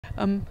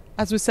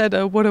As we said,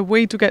 what a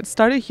way to get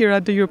started here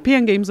at the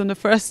European Games on the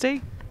first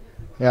day.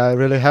 Yeah,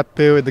 really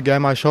happy with the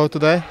game I showed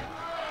today.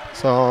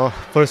 So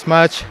first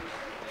match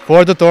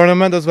for the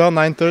tournament as well,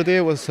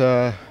 9:30 was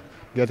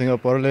getting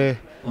up early.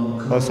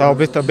 I was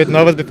a bit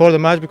nervous before the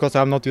match because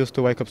I'm not used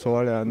to wake up so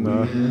early, and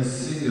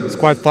it's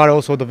quite far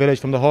also the village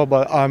from the hall.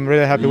 But I'm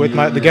really happy with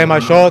the game I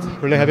showed.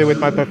 Really happy with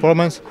my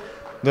performance.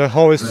 The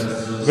hole is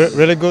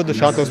really good. The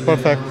shot was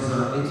perfect.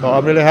 So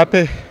I'm really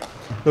happy.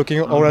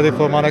 Looking already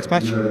for my next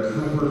match.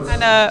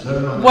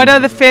 And what are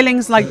the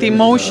feelings, like the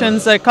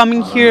emotions,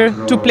 coming here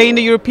to play in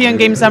the European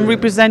Games and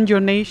represent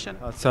your nation?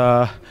 That's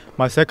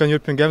my second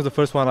European Games.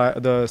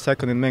 The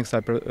second in Minsk. I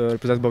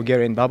represent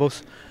Bulgaria in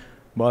doubles,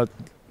 but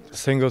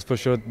singles for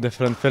sure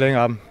different feeling.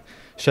 I'm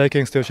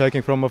still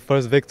shaking from my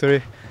first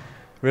victory.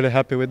 Really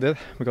happy with it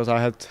because I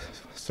had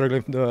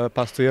struggling the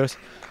past 2 years.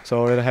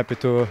 So really happy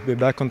to be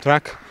back on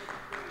track,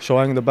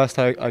 showing the best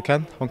I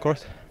can on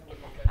court.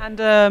 And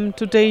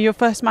today your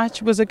first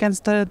match was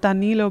against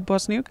Danylo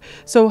Bosniuk.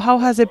 So how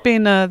has it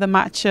been, the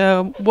match?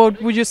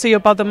 What would you say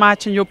about the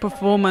match and your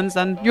performance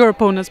and your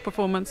opponent's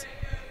performance?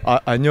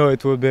 I knew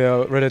it would be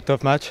a really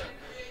tough match.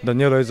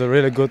 Danylo is a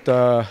really good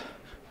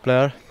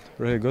player,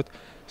 really good.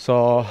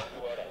 So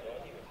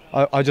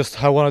I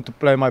wanted to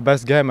play my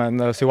best game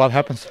and see what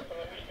happens.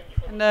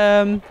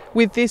 And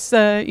with this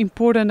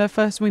important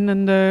first win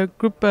in the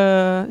group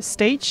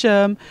stage,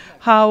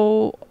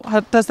 how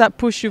does that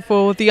push you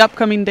for the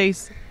upcoming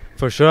days?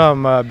 For sure,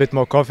 I'm a bit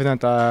more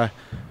confident. I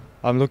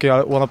want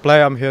to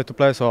play. I'm here to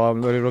play, so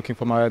I'm really looking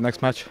for my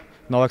next match.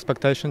 No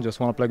expectation, just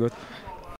want to play good.